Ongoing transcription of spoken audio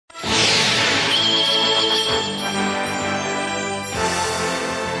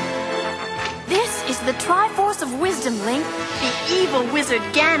evil wizard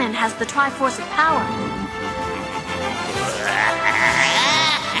Ganon has the Triforce of Power.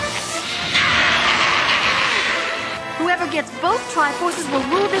 Whoever gets both Triforces will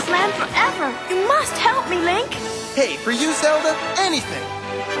rule this land forever. You must help me, Link. Hey, for you, Zelda, anything.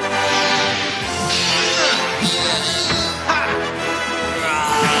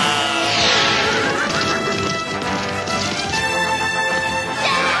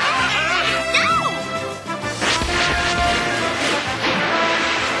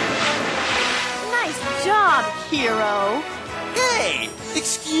 Nice job, hero. Hey,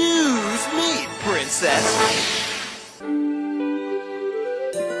 excuse me, princess.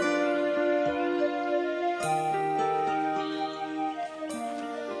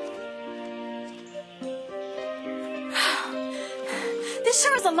 This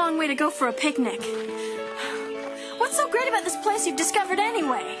sure is a long way to go for a picnic. What's so great about this place you've discovered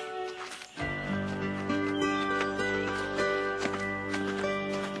anyway?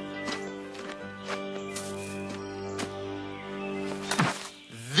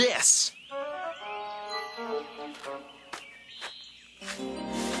 This.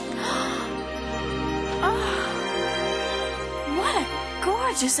 Oh, what a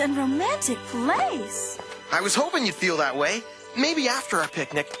gorgeous and romantic place. I was hoping you'd feel that way. Maybe after our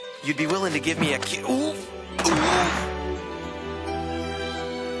picnic, you'd be willing to give me a kiss. Ooh.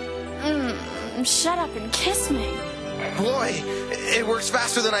 Shut up and kiss me. Boy, it works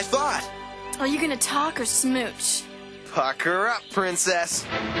faster than I thought. Are you gonna talk or smooch? Pucker up, princess.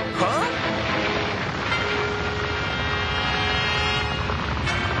 Huh?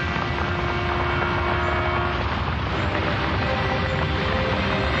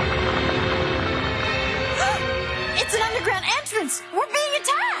 It's an underground entrance! We're being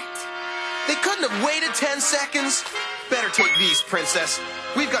attacked! They couldn't have waited 10 seconds? Better take these, princess.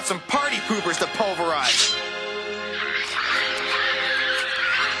 We've got some party poopers to pulverize.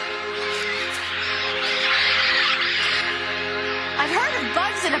 I've heard of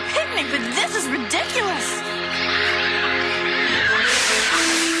bugs at a picnic, but this is ridiculous!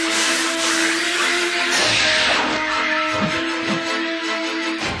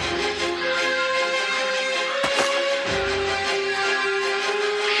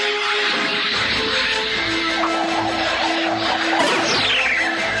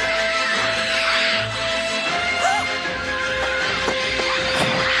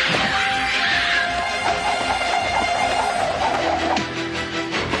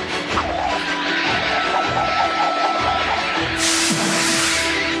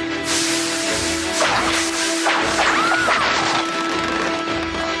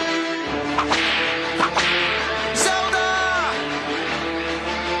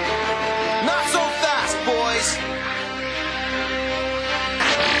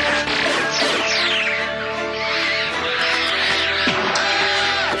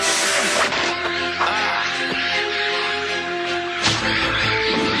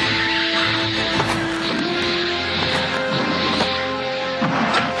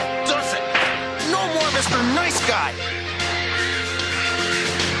 Nice guy!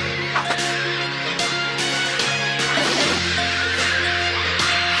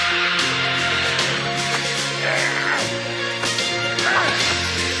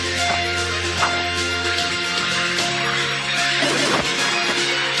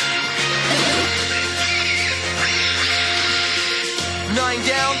 Nine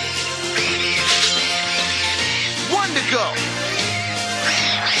down. One to go.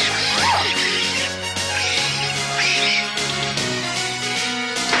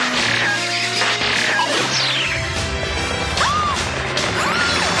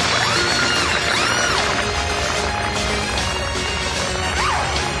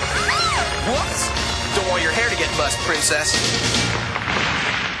 Whoops! Don't want your hair to get mussed, princess.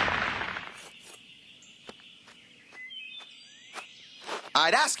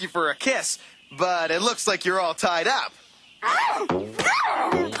 I'd ask you for a kiss, but it looks like you're all tied up.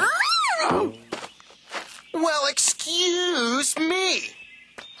 Well, excuse me.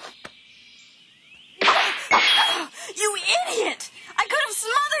 You idiot! I could have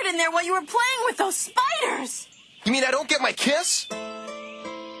smothered in there while you were playing with those spiders! You mean I don't get my kiss?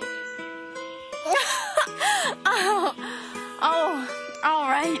 All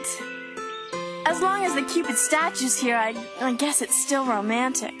right. As long as the Cupid statue's here, I guess it's still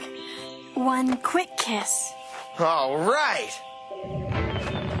romantic. One quick kiss. All right.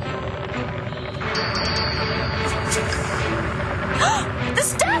 The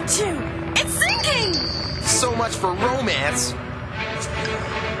statue! It's sinking! So much for romance.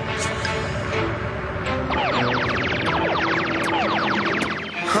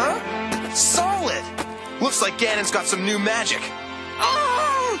 Huh? Solid! Looks like Ganon's got some new magic.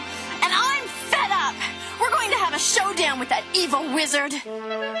 showdown with that evil wizard.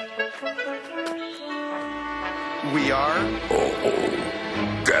 We are?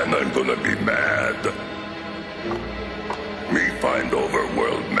 Ganon gonna be mad. Me find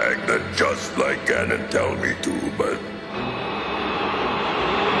overworld magnet just like Ganon tell me to, but...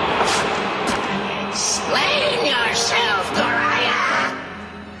 Explain yourself, Goriah!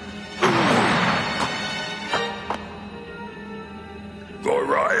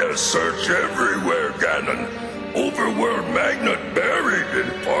 Goriah search everywhere, Ganon. Overworld magnet buried in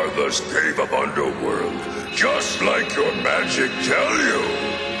farthest cave of underworld, just like your magic tell you.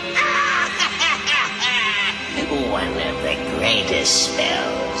 One of the greatest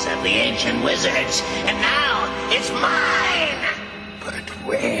spells of the ancient wizards, and now it's mine! But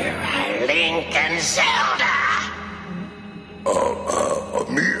where are Link and Zelda?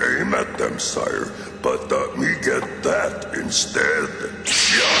 Me aim at them, sire, but me get that instead.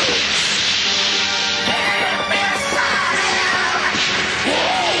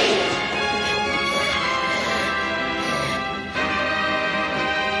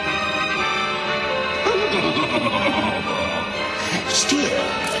 Still,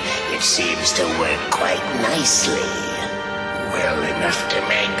 it seems to work quite nicely. Well enough to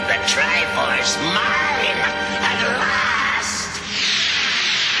make the Triforce mine at last!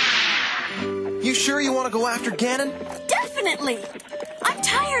 You sure you want to go after Ganon? Definitely! I'm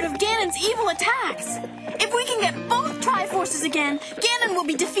tired of Ganon's evil attacks. If we can get both Triforces again, Ganon will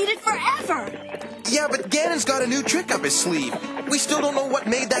be defeated forever. Yeah, but Ganon's got a new trick up his sleeve. We still don't know what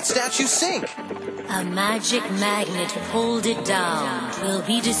made that statue sink. A magic magnet pulled it down. 'Twill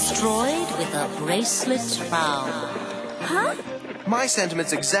be destroyed with a bracelet found. Huh? My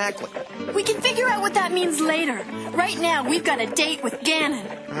sentiments exactly. We can figure out what that means later. Right now, we've got a date with Ganon.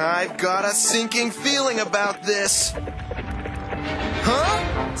 I've got a sinking feeling about this.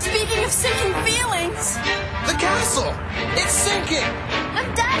 Huh? Speaking of sinking feelings, The castle! It's sinking!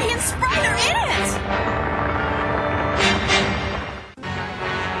 and Daddy and Sprite are in it!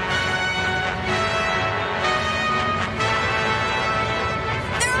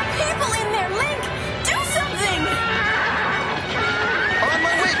 There are people in there, Link! Do something! On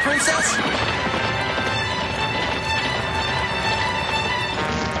my way, Princess!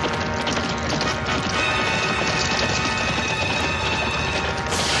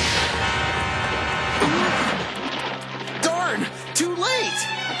 Darn! Too late!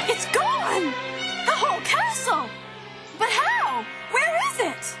 It's gone! The whole castle! But how? Where is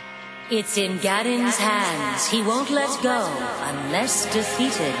it? It's in Ganon's hands. He won't let go unless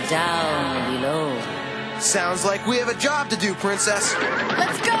defeated down below. Sounds like we have a job to do, Princess.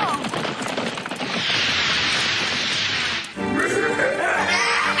 Let's go!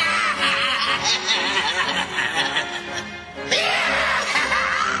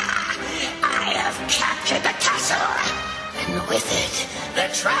 I have captured the castle, and with it, the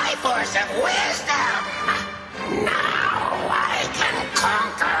Triforce of Wisdom. Now I can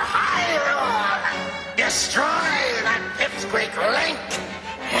conquer Hyrule, destroy that pipsqueak Link,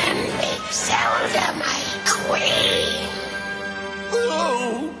 and make Zelda my queen.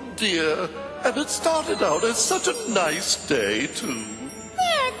 Oh, dear. And it started out as such a nice day, too.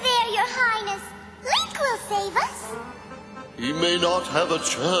 There, Your Highness. Link will save us. He may not have a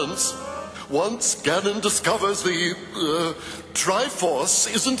chance. Once Ganon discovers the Triforce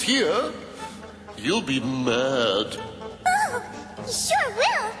isn't here, he'll be mad. Oh, he sure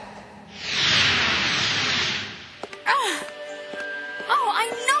will. Oh, I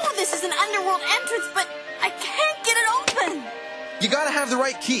know this is an underworld entrance, but I can't get it open! You gotta have the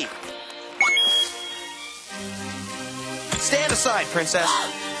right key. Stand aside, Princess.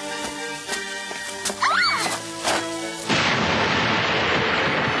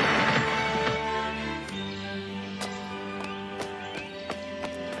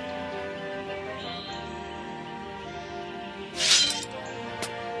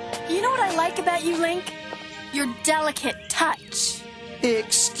 You know what I like about you, Link? Your delicate touch.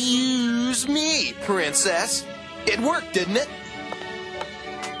 Excuse me, Princess. It worked, didn't it?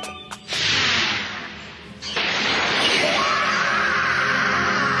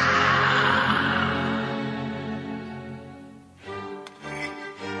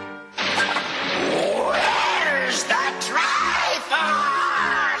 Where's the Triforce?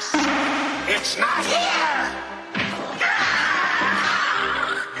 It's not here.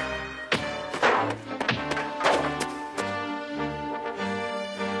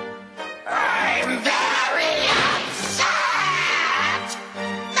 I'm very upset.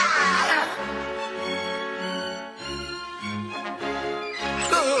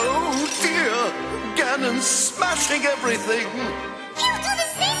 Oh, dear. Ganon's smashing everything. He'll do the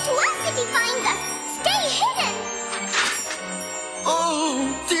same to us if he finds us. Stay hidden. Oh,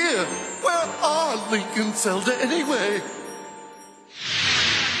 dear. Where are Link and Zelda anyway?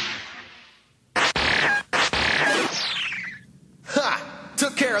 Ha!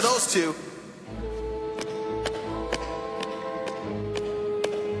 Took care of those two.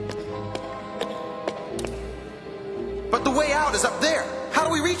 But the way out is up there. How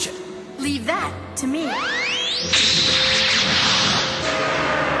do we reach it? Leave that to me.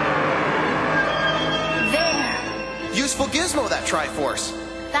 There. Useful gizmo, that Triforce.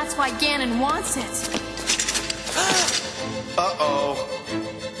 That's why Ganon wants it. Uh-oh.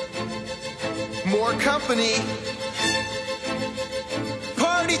 More company.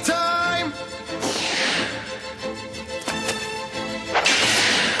 Party time!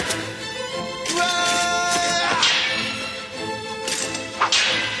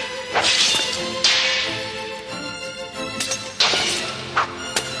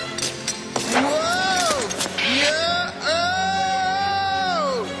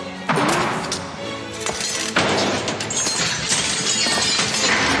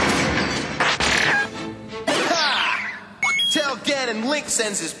 Link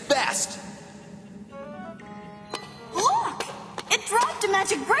sends his best. Look! It dropped a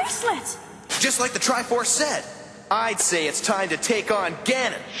magic bracelet! Just like the Triforce said. I'd say it's time to take on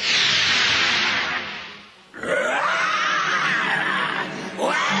Ganon.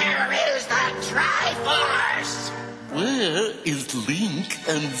 Where is the Triforce? Where is Link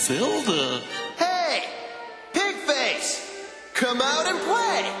and Zelda? Hey! Pigface! Come out and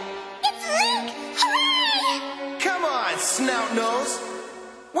play! It's Link! Hooray! Come on, Snout Nose!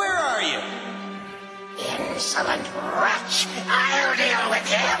 Where are you? Insolent wretch! I'll deal with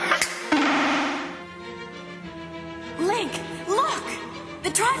him! Link, look! The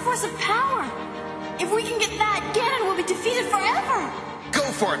Triforce of Power! If we can get that, Ganon will be defeated forever!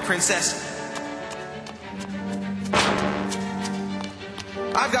 Go for it, Princess!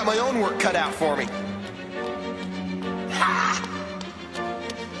 I've got my own work cut out for me. Ha!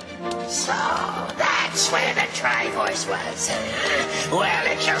 So, that's where the Triforce was. Well,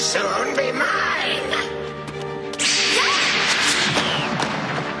 it shall soon be mine.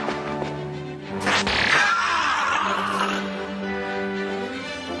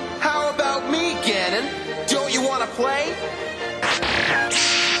 How about me, Ganon? Don't you want to play?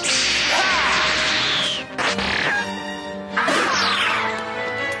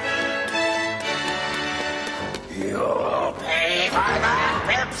 You'll pay for that,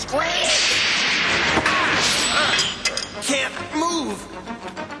 pipsqueak! Can't move!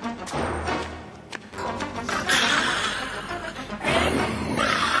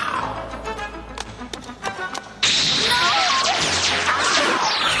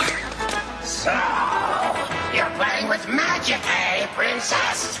 So, you're playing with magic, eh,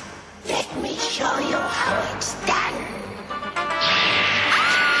 Princess? Let me show you how it's done.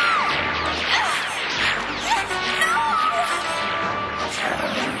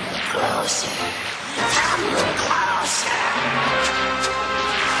 Come closer. Come closer.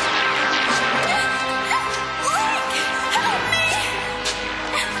 Link! Help me!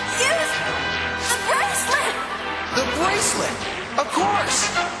 Use the bracelet! The bracelet! Of course!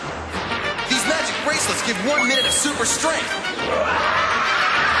 These magic bracelets give 1 minute of super strength.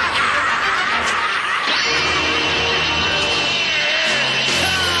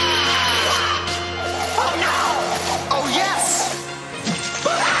 Oh no! Oh yes!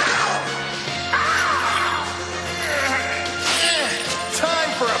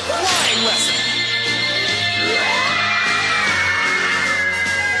 Time for a flying lesson!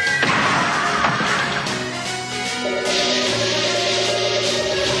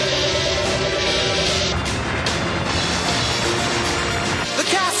 The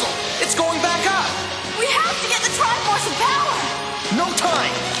castle! It's going back up! We have to get the Triforce of Power! No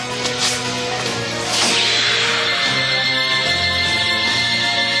time!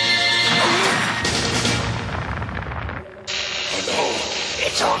 Oh no!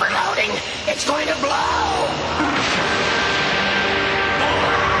 It's overloading! It's going to blow!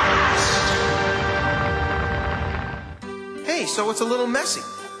 Hey, so it's a little messy.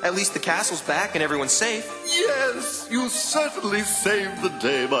 At least the castle's back and everyone's safe. Yes, you certainly saved the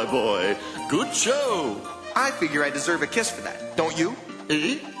day, my boy. Good show. I figure I deserve a kiss for that, don't you?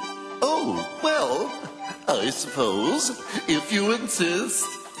 Eh? Oh, well, I suppose, if you insist.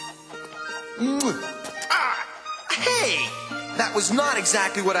 Ah! Hey! That was not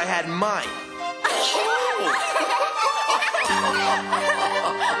exactly what I had in mind.